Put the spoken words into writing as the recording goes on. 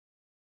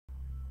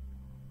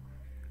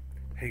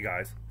Hey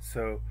guys,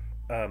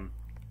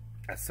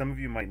 as some of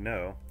you might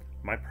know,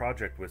 my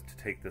project was to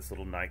take this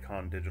little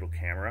Nikon digital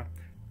camera,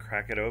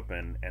 crack it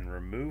open, and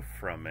remove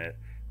from it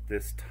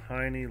this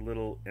tiny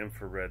little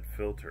infrared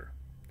filter.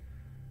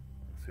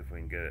 Let's see if we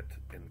can get it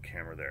in the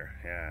camera there.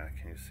 Yeah,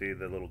 can you see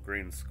the little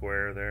green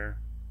square there?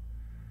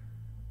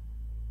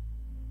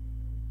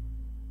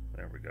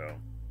 There we go.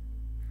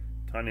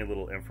 Tiny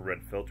little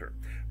infrared filter.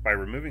 By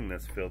removing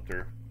this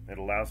filter, it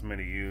allows me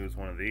to use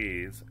one of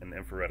these, an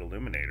infrared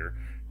illuminator,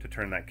 to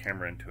turn that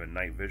camera into a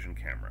night vision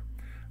camera.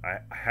 I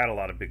had a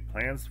lot of big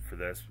plans for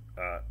this,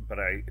 but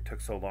it took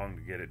so long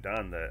to get it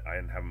done that I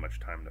didn't have much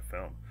time to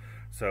film.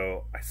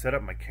 So I set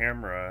up my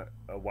camera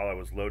while I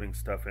was loading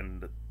stuff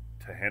into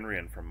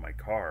Henrion from my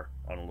car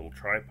on a little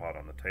tripod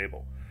on the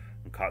table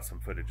and caught some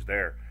footage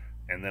there.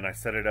 And then I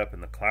set it up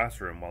in the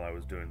classroom while I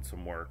was doing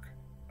some work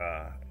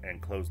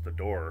and closed the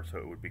door so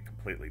it would be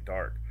completely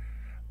dark.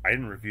 I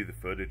didn't review the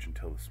footage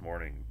until this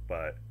morning,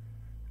 but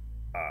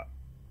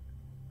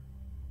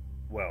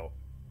well,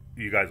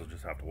 you guys will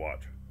just have to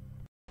watch.